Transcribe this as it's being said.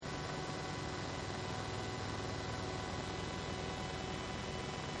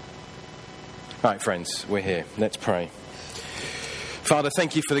Right, friends, we're here. Let's pray. Father,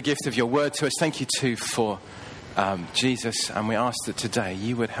 thank you for the gift of your word to us. Thank you too for Jesus. And we ask that today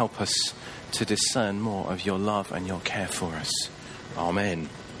you would help us to discern more of your love and your care for us. Amen.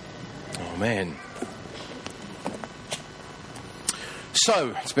 Amen.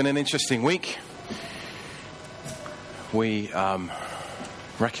 So, it's been an interesting week. We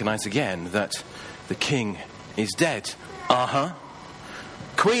recognise again that the king is dead.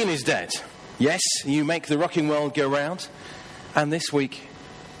 Queen is dead. Yes, you make the rocking world go round. And this week,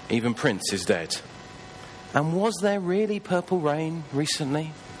 even Prince is dead. And was there really purple rain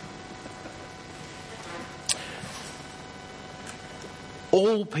recently?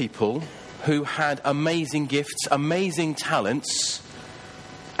 All people who had amazing gifts, amazing talents,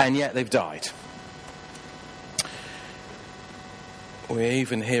 and yet they've died. We're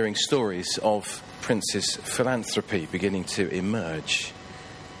even hearing stories of Prince's philanthropy beginning to emerge.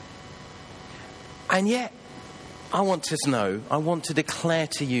 And yet, I want to declare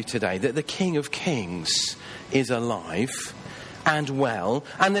to you today that the King of Kings is alive and well,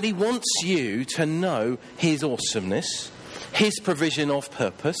 and that he wants you to know his awesomeness, his provision of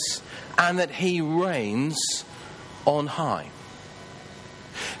purpose, and that he reigns on high.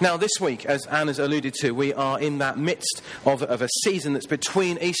 Now, this week, as Anne has alluded to, we are in that midst of a season that's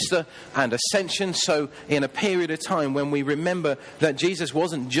between Easter and Ascension. So, in a period of time when we remember that Jesus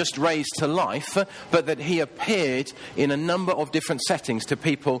wasn't just raised to life, but that he appeared in a number of different settings to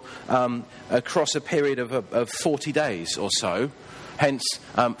people across a period of 40 days or so. Hence,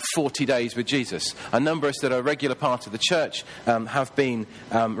 40 days with Jesus. A number of us that are a regular part of the church have been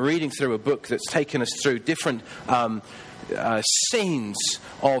reading through a book that's taken us through different scenes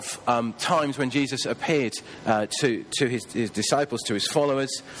of times when Jesus appeared to his disciples, to his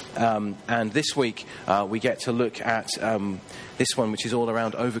followers. And this week we get to look at this one, which is all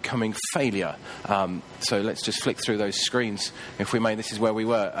around overcoming failure. So let's just flick through those screens, if we may. This is where we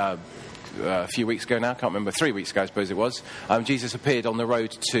were a few weeks ago now. I can't remember, 3 weeks ago I suppose it was. Jesus appeared on the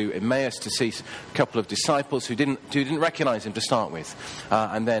road to Emmaus to see a couple of disciples who didn't recognise him to start with.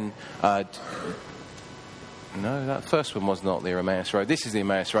 And then... No, that first one was not the Emmaus Road. This is the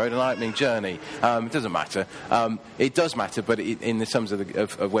Emmaus Road, an eye-opening journey. It doesn't matter. It does matter, but in the sums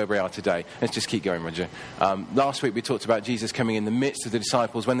of where we are today. Let's just keep going, Roger. Last week we talked about Jesus coming in the midst of the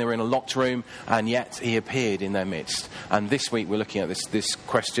disciples when they were in a locked room, and yet he appeared in their midst. And this week we're looking at this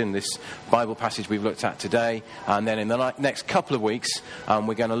question, this Bible passage we've looked at today. And then in the next couple of weeks,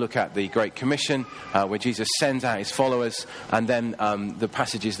 we're going to look at the Great Commission, where Jesus sends out his followers, and then the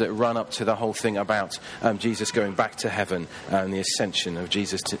passages that run up to the whole thing about Jesus going back to heaven and the ascension of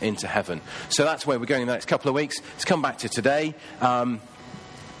Jesus into heaven. So that's where we're going in the next couple of weeks. Let's come back to today.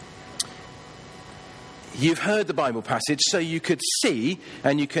 You've heard the Bible passage, so you could see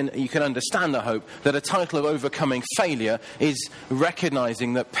and you can understand, I hope, that a title of Overcoming Failure is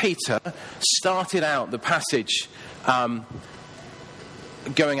recognising that Peter started out the passage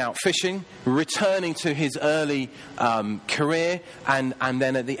going out fishing, returning to his early career, and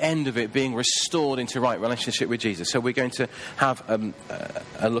then at the end of it being restored into right relationship with Jesus. So we're going to have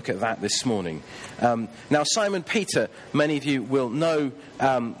a look at that this morning. Now, Simon Peter, many of you will know,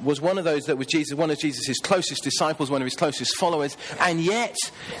 was one of those that was one of Jesus' closest disciples, one of his closest followers, and yet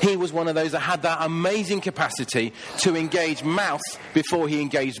he was one of those that had that amazing capacity to engage mouth before he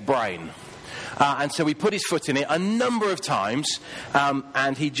engaged brain. And so he put his foot in it a number of times,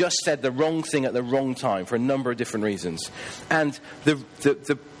 and he just said the wrong thing at the wrong time for a number of different reasons. And the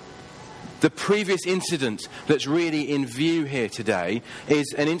previous incident that's really in view here today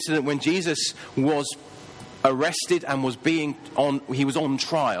is an incident when Jesus was arrested and he was on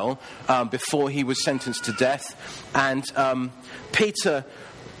trial before he was sentenced to death. And Peter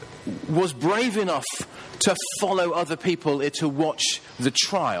was brave enough to follow other people to watch the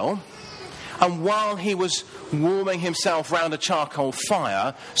trial. And while he was warming himself round a charcoal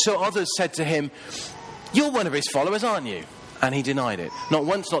fire, so others said to him, "You're one of his followers, aren't you?" And he denied it. Not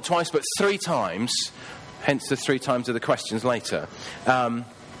once, not twice, but 3 times. Hence the 3 times of the questions later. And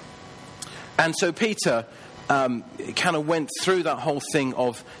so Peter kind of went through that whole thing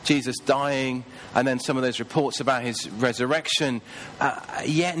of Jesus dying and then some of those reports about his resurrection,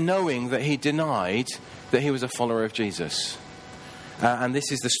 yet knowing that he denied that he was a follower of Jesus. And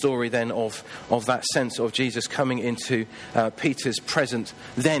this is the story then of that sense of Jesus coming into Peter's present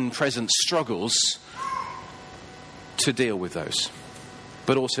struggles to deal with those,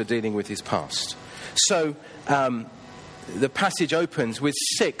 but also dealing with his past. So the passage opens with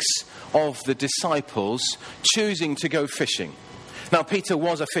 6 of the disciples choosing to go fishing. Now, Peter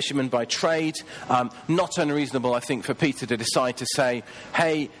was a fisherman by trade. Not unreasonable, I think, for Peter to decide to say,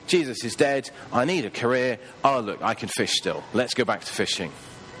 hey, Jesus is dead. I need a career. Oh, look, I can fish still. Let's go back to fishing.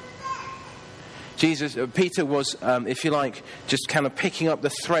 Peter was, if you like, just kind of picking up the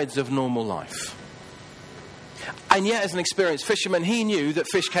threads of normal life. And yet, as an experienced fisherman, he knew that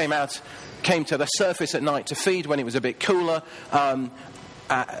fish came to the surface at night to feed when it was a bit cooler.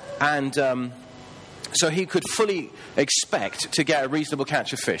 So he could fully expect to get a reasonable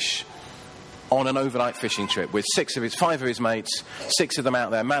catch of fish on an overnight fishing trip with 5 of his mates, 6 of them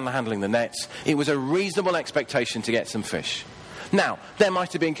out there manhandling the nets. It was a reasonable expectation to get some fish. Now, there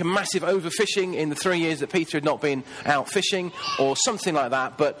might have been massive overfishing in the 3 years that Peter had not been out fishing or something like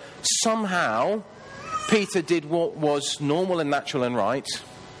that, but somehow Peter did what was normal and natural and right,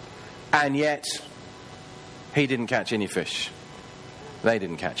 and yet he didn't catch any fish. They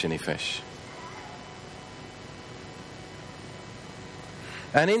didn't catch any fish.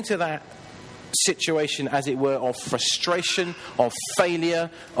 And into that situation, as it were, of frustration, of failure,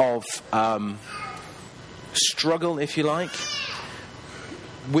 of struggle, if you like,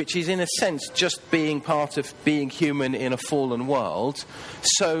 which is in a sense just being part of being human in a fallen world,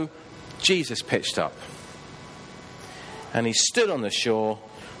 so Jesus pitched up. And he stood on the shore,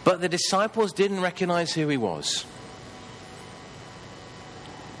 but the disciples didn't recognize who he was.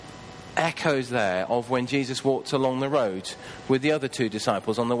 Echoes there of when Jesus walked along the road with the other 2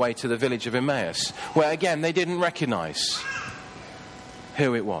 disciples on the way to the village of Emmaus, where again they didn't recognize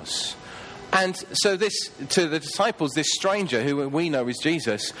who it was. And so to the disciples, this stranger who we know is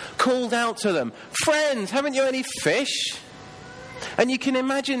Jesus called out to them, "Friends, haven't you any fish?" And you can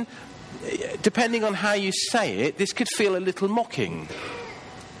imagine, depending on how you say it, this could feel a little mocking.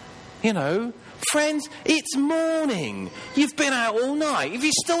 You know, "Friends, it's morning. You've been out all night. Have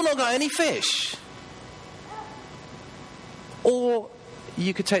you still not got any fish?" Or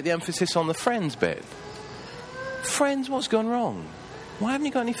you could take the emphasis on the friends bit. "Friends, what's gone wrong? Why haven't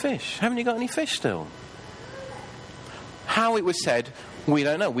you got any fish? Haven't you got any fish still?" How it was said, we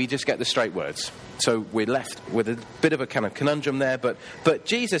don't know. We just get the straight words. So we're left with a bit of a kind of conundrum there. But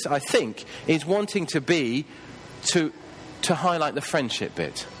Jesus, I think, is wanting to highlight the friendship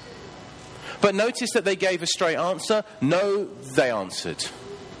bit. But notice that they gave a straight answer. No, they answered.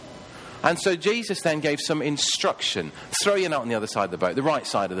 And so Jesus then gave some instruction. Throw your net on the other side of the boat, the right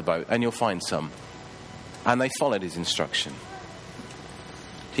side of the boat, and you'll find some. And they followed his instruction.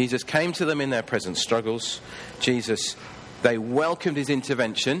 Jesus came to them in their present struggles. They welcomed his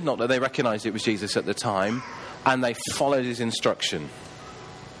intervention, not that they recognized it was Jesus at the time, and they followed his instruction.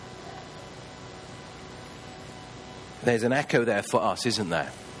 There's an echo there for us, isn't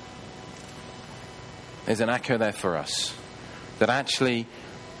there? There's an echo there for us. That actually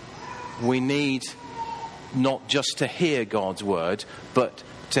we need not just to hear God's word, but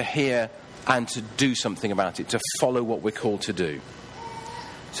to hear and to do something about it, to follow what we're called to do.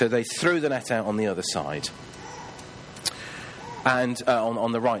 So they threw the net out on the other side. And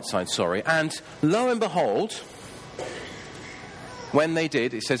on the right side, sorry. And lo and behold, when they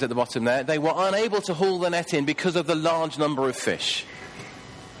did, it says at the bottom there, they were unable to haul the net in because of the large number of fish.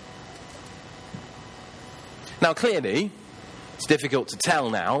 Now, clearly, it's difficult to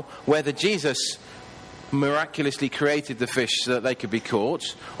tell now whether Jesus miraculously created the fish so that they could be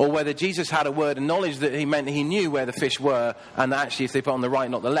caught, or whether Jesus had a word of knowledge that he meant he knew where the fish were, and that actually if they put on the right,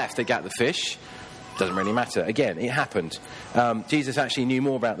 not the left, they get the fish. Doesn't really matter. Again, it happened. Jesus actually knew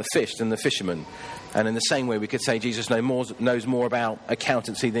more about the fish than the fisherman. And in the same way, we could say Jesus knows more about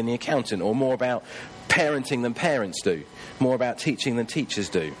accountancy than the accountant, or more about parenting than parents do, more about teaching than teachers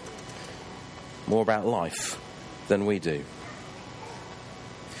do, more about life than we do.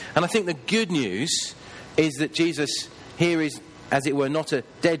 And I think the good news is that Jesus here is, as it were, not a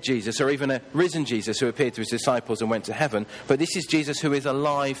dead Jesus or even a risen Jesus who appeared to his disciples and went to heaven, but this is Jesus who is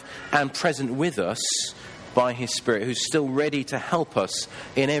alive and present with us by his Spirit, who's still ready to help us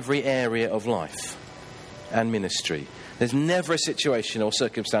in every area of life and ministry. There's never a situation or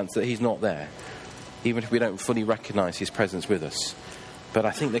circumstance that he's not there, even if we don't fully recognise his presence with us. But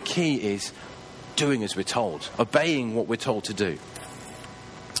I think the key is doing as we're told, obeying what we're told to do.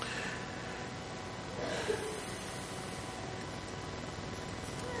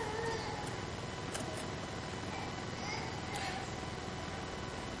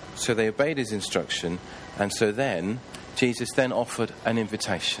 So they obeyed his instruction, and so then Jesus then offered an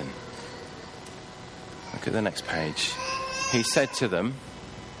invitation. Look at the next page. He said to them,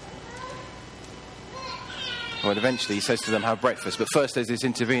 well, eventually he says to them, have breakfast. But first there's these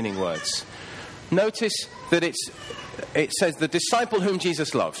intervening words. Notice that it says the disciple whom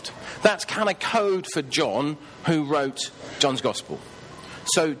Jesus loved. That's kind of code for John, who wrote John's Gospel.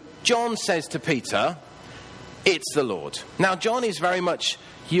 So John says to Peter, it's the Lord. Now, John is very much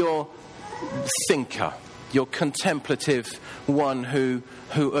your thinker, your contemplative one who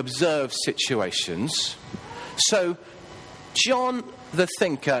observes situations. So John the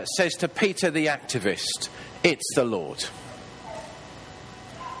thinker says to Peter the activist, it's the Lord.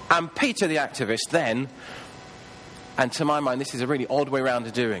 And Peter the activist then, and to my mind this is a really odd way around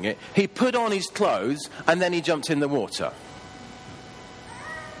of doing it, he put on his clothes and then he jumped in the water.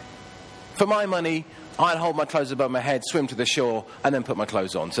 For my money, I'd hold my clothes above my head, swim to the shore, and then put my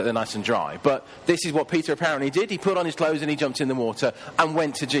clothes on so they're nice and dry. But this is what Peter apparently did. He put on his clothes and he jumped in the water and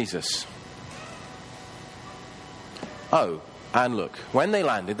went to Jesus. Oh, and look, when they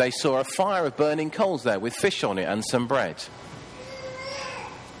landed, they saw a fire of burning coals there with fish on it and some bread.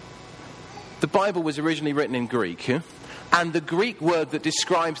 The Bible was originally written in Greek, and the Greek word that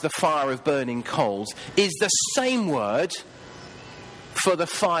describes the fire of burning coals is the same word for the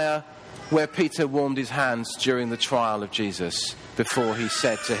fire where Peter warmed his hands during the trial of Jesus before he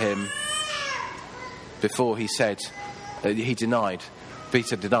said, Peter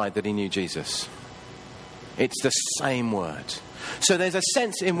denied that he knew Jesus. It's the same word. So there's a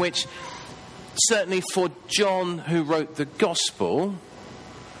sense in which, certainly for John who wrote the Gospel,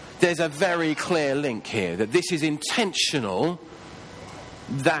 there's a very clear link here, that this is intentional,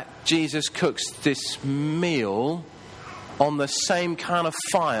 that Jesus cooks this meal on the same kind of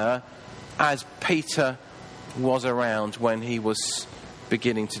fire as Peter was around when he was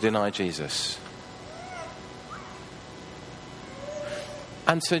beginning to deny Jesus.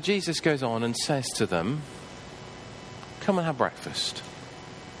 And so Jesus goes on and says to them, come and have breakfast.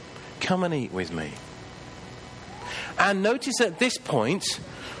 Come and eat with me. And notice at this point,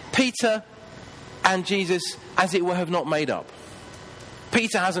 Peter and Jesus, as it were, have not made up.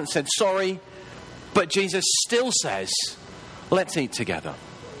 Peter hasn't said sorry, but Jesus still says, let's eat together.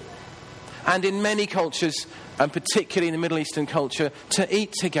 And in many cultures, and particularly in the Middle Eastern culture, to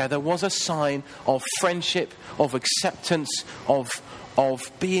eat together was a sign of friendship, of acceptance, of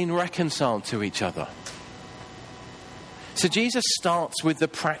being reconciled to each other. So Jesus starts with the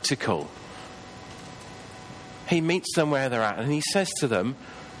practical. He meets them where they're at and he says to them,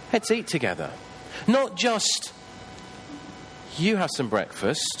 let's eat together. Not just, you have some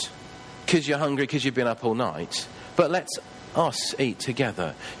breakfast because you're hungry because you've been up all night, but let's us eat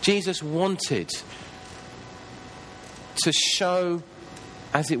together. Jesus wanted to show,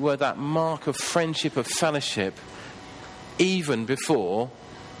 as it were, that mark of friendship, of fellowship, even before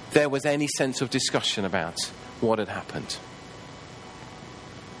there was any sense of discussion about what had happened.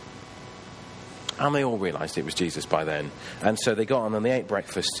 And they all realised it was Jesus by then. And so they got on and they ate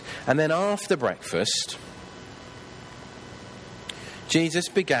breakfast. And then after breakfast, Jesus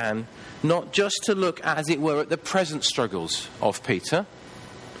began not just to look, as it were, at the present struggles of Peter,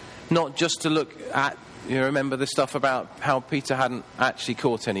 not just to look at, you remember the stuff about how Peter hadn't actually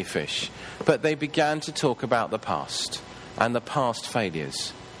caught any fish, but they began to talk about the past and the past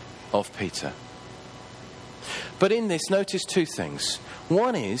failures of Peter. But in this, notice two things.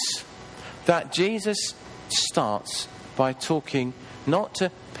 One is that Jesus starts by talking not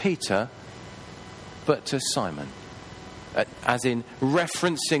to Peter, but to Simon. As in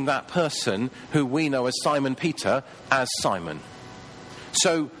referencing that person who we know as Simon Peter as Simon.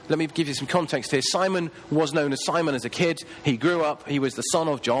 So let me give you some context here. Simon was known as Simon as a kid. He grew up, he was the son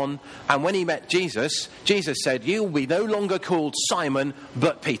of John. And when he met Jesus, Jesus said, you'll be no longer called Simon,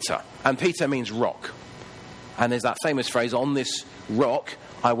 but Peter. And Peter means rock. And there's that famous phrase, on this rock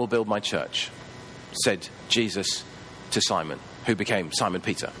I will build my church, said Jesus to Simon, who became Simon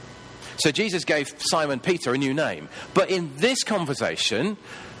Peter. So Jesus gave Simon Peter a new name. But in this conversation,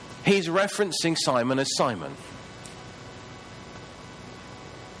 he's referencing Simon as Simon.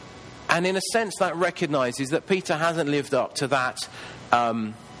 And in a sense, that recognises that Peter hasn't lived up to that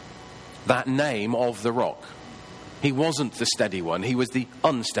name of the rock. He wasn't the steady one. He was the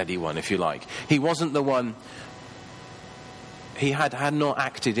unsteady one, if you like. He wasn't the one... He had not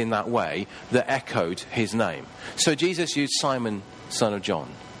acted in that way that echoed his name. So Jesus used Simon, son of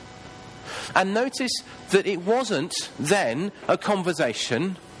John. And notice that it wasn't then a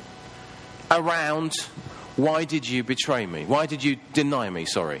conversation around, why did you betray me? Why did you deny me?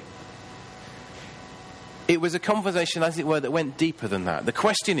 Sorry. It was a conversation, as it were, that went deeper than that. The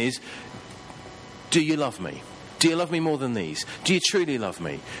question is, do you love me? Do you love me more than these? Do you truly love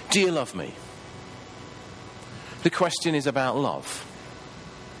me? Do you love me? The question is about love.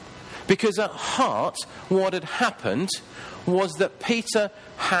 Because at heart, what had happened was that Peter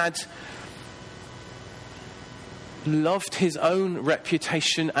had loved his own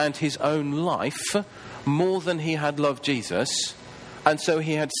reputation and his own life more than he had loved Jesus. And so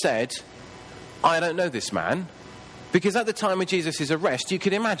he had said, I don't know this man. Because at the time of Jesus' arrest, you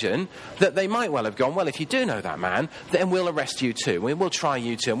could imagine that they might well have gone, well, if you do know that man, then we'll arrest you too. We'll try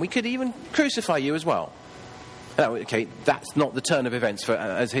you too. And we could even crucify you as well. Now, okay, that's not the turn of events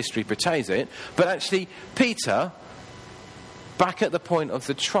as history portrays it. But actually, Peter, back at the point of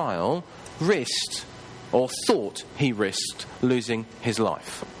the trial, risked, or thought he risked, losing his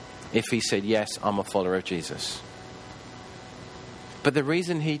life if he said, yes, I'm a follower of Jesus. But the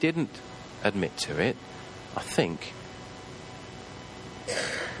reason he didn't admit to it, I think,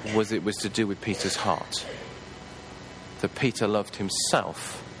 was to do with Peter's heart. That Peter loved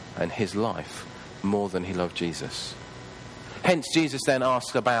himself and his life more than he loved Jesus. Hence, Jesus then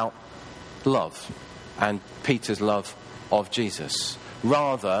asks about love and Peter's love of Jesus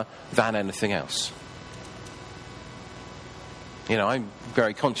rather than anything else. You know, I'm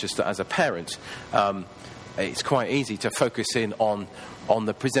very conscious that as a parent, it's quite easy to focus in on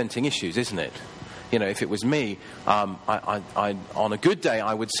the presenting issues, isn't it? You know, if it was me, I on a good day,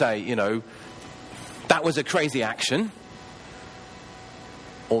 I would say, you know, that was a crazy action.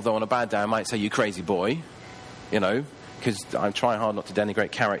 Although on a bad day, I might say, you crazy boy, you know, because I try hard not to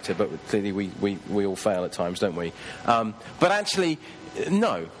denigrate character, but clearly we all fail at times, don't we? But actually,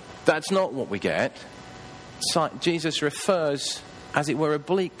 no, that's not what we get. Jesus refers, as it were,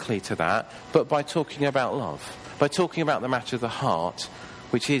 obliquely to that, but by talking about love, by talking about the matter of the heart,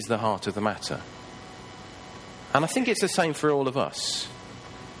 which is the heart of the matter. And I think it's the same for all of us.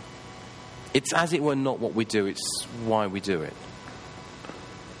 It's, as it were, not what we do, it's why we do it.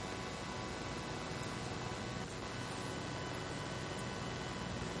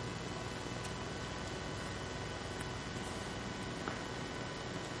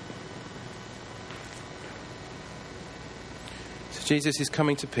 So Jesus is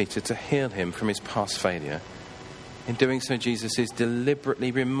coming to Peter to heal him from his past failure. In doing so, Jesus is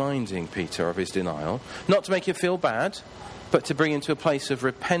deliberately reminding Peter of his denial, not to make him feel bad, but to bring him to a place of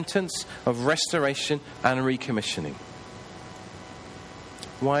repentance, of restoration and recommissioning.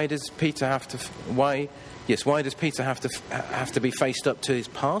 Why does Peter have to be faced up to his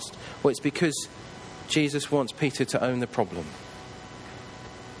past? Well, it's because Jesus wants Peter to own the problem.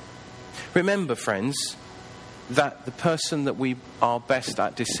 Remember, friends, that the person that we are best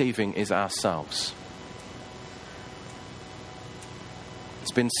at deceiving is ourselves.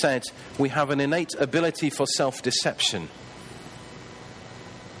 It's been said we have an innate ability for self-deception.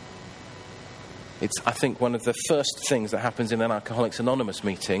 It's, I think, one of the first things that happens in an Alcoholics Anonymous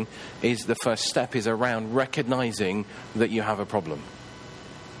meeting is the first step is around recognizing that you have a problem.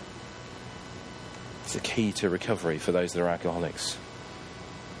 It's the key to recovery for those that are alcoholics.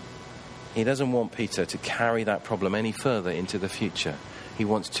 He doesn't want Peter to carry that problem any further into the future. He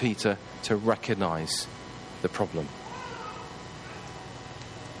wants Peter to recognize the problem.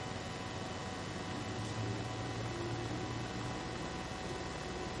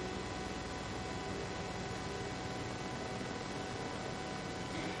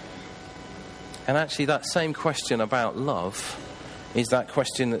 And actually that same question about love is that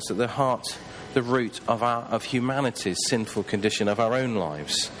question that's at the heart, the root of humanity's sinful condition of our own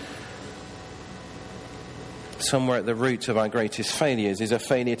lives. Somewhere at the root of our greatest failures is a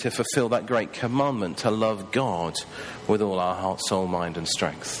failure to fulfill that great commandment to love God with all our heart, soul, mind and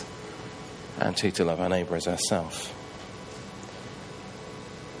strength, and to love our neighbour as ourselves.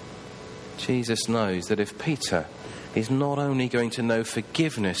 Jesus knows that if Peter is not only going to know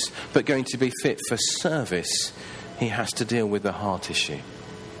forgiveness, but going to be fit for service, he has to deal with the heart issue.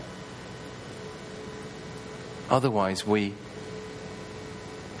 Otherwise, we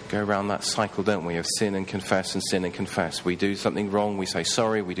go around that cycle, don't we, of sin and confess and sin and confess. We do something wrong, we say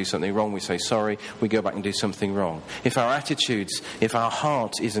sorry. We do something wrong, we say sorry. We go back and do something wrong. If our attitudes, if our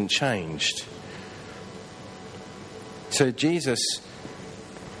heart isn't changed. So Jesus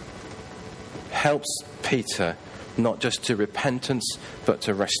helps Peter not just to repentance, but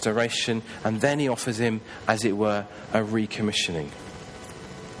to restoration. And then he offers him, as it were, a recommissioning.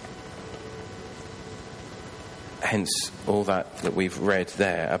 Hence, all that we've read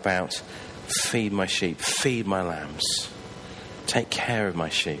there about feed my sheep, feed my lambs, take care of my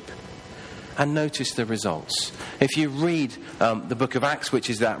sheep. And notice the results. If you read the book of Acts, which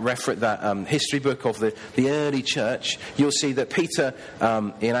is that history book of the early church, you'll see that Peter,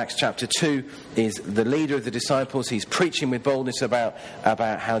 in Acts chapter 2, is the leader of the disciples. He's preaching with boldness about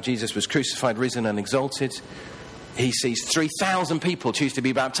how Jesus was crucified, risen and exalted. He sees 3,000 people choose to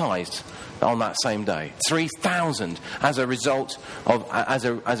be baptized on that same day. 3,000 as a result of, as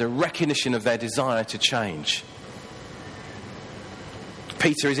a recognition of their desire to change.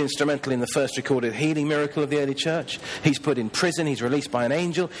 Peter is instrumental in the first recorded healing miracle of the early church. He's put in prison. He's released by an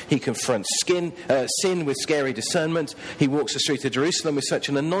angel. He confronts sin with scary discernment. He walks the streets of Jerusalem with such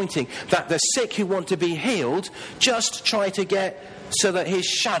an anointing that the sick who want to be healed just try to get so that his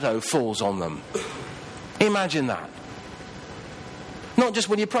shadow falls on them. Imagine that. Not just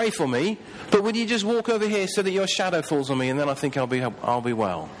will you pray for me, but will you just walk over here so that your shadow falls on me, and then I think I'll be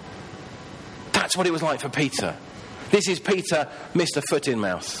well. That's what it was like for Peter. This is Peter, Mr. Foot in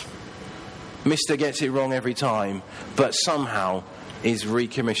Mouth. Mr. gets it wrong every time, but somehow is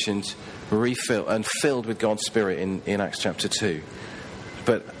recommissioned, refilled, and filled with God's Spirit in Acts chapter 2.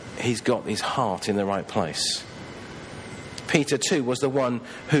 But he's got his heart in the right place. Peter too was the one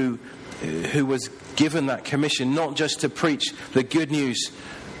who was given that commission, not just to preach the good news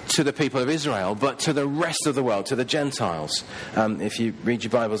to the people of Israel, but to the rest of the world, to the Gentiles. If you read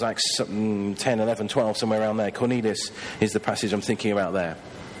your Bibles, Acts 10, 11, 12, somewhere around there, Cornelius is the passage I'm thinking about there.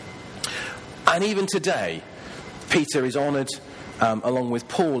 And even today, Peter is honoured along with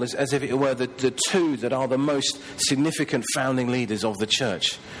Paul as if it were the two that are the most significant founding leaders of the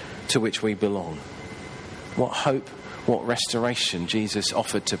church to which we belong. What hope, what restoration Jesus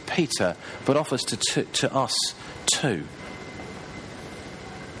offered to Peter, but offers to us too.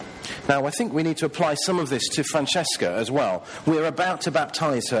 Now, I think we need to apply some of this to Francesca as well. We're about to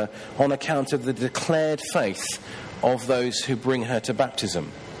baptise her on account of the declared faith of those who bring her to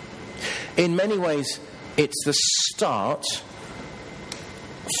baptism. In many ways, it's the start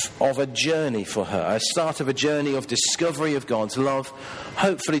of a journey for her, a start of a journey of discovery of God's love,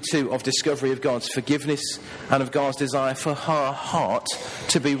 hopefully too of discovery of God's forgiveness and of God's desire for her heart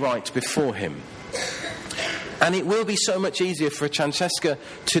to be right before him. And it will be so much easier for Francesca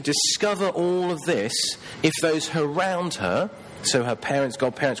to discover all of this if those around her, so her parents,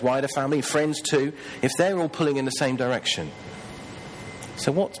 godparents, wider family, friends too, if they're all pulling in the same direction.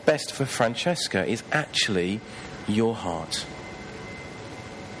 So what's best for Francesca is actually your heart.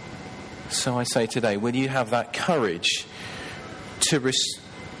 So I say today, will you have that courage to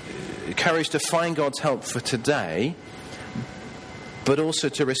find God's help for today, but also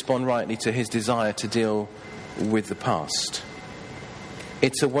to respond rightly to his desire to deal with the past?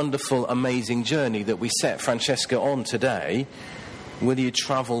 It's a wonderful, amazing journey that we set Francesca on today. Will you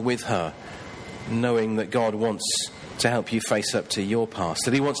travel with her, knowing that God wants to help you face up to your past,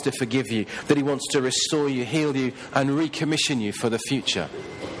 that he wants to forgive you, that he wants to restore you, heal you, and recommission you for the future?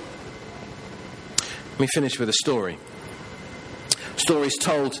 Let me finish with a story. Stories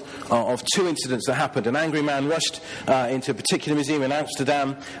told of two incidents that happened. An angry man rushed into a particular museum in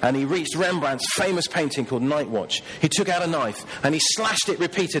Amsterdam, and he reached Rembrandt's famous painting called Night Watch. He took out a knife and he slashed it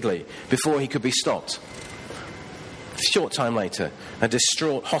repeatedly before he could be stopped. A short time later, a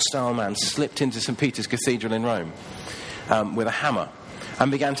distraught, hostile man slipped into St. Peter's Cathedral in Rome with a hammer and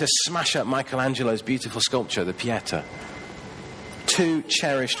began to smash up Michelangelo's beautiful sculpture, the Pieta. Two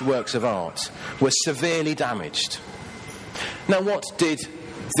cherished works of art were severely damaged. Now, what did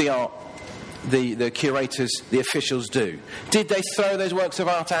the curators, the officials do? Did they throw those works of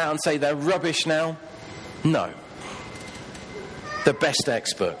art out and say they're rubbish now? No. The best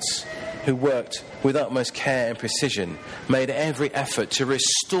experts who worked with utmost care and precision made every effort to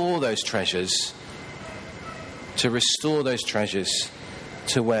restore those treasures to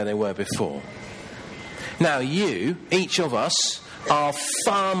where they were before. Now, each of us, are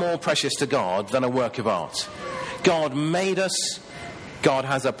far more precious to God than a work of art. God made us. God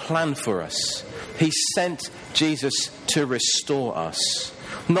has a plan for us. He sent Jesus to restore us,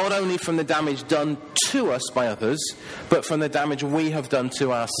 not only from the damage done to us by others, but from the damage we have done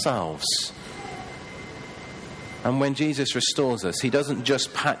to ourselves. And when Jesus restores us, he doesn't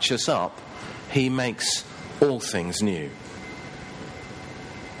just patch us up, he makes all things new.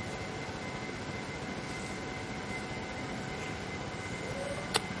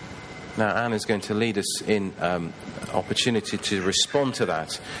 Now, Anna's going to lead us in opportunity to respond to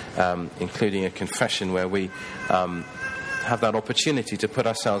that, including a confession where we have that opportunity to put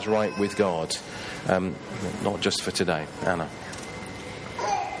ourselves right with God, not just for today. Anna.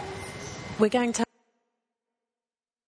 We're going to